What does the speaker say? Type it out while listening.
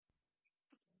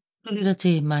Du lytter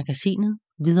til Magasinet,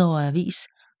 Hvidovre Avis,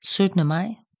 17. maj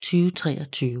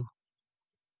 2023.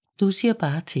 Du siger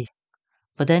bare til.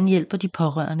 Hvordan hjælper de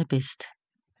pårørende bedst?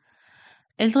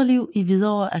 Ældreliv i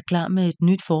Hvidovre er klar med et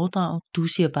nyt foredrag, Du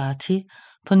siger bare til,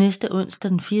 på næste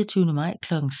onsdag den 24. maj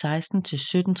kl. 16 til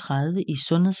 17:30 i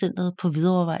Sundhedscentret på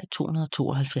Hvidovre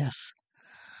 272.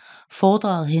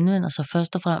 Foredraget henvender sig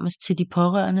først og fremmest til de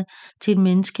pårørende til et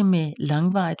menneske med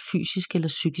langvarigt fysisk eller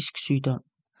psykisk sygdom.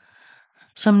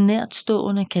 Som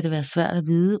nærtstående kan det være svært at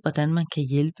vide, hvordan man kan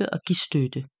hjælpe og give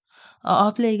støtte. Og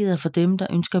oplægget er for dem, der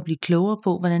ønsker at blive klogere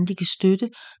på, hvordan de kan støtte,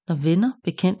 når venner,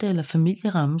 bekendte eller familie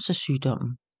rammes af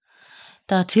sygdommen.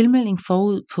 Der er tilmelding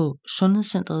forud på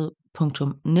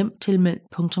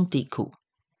sundhedscentret.nemtilmeld.dk.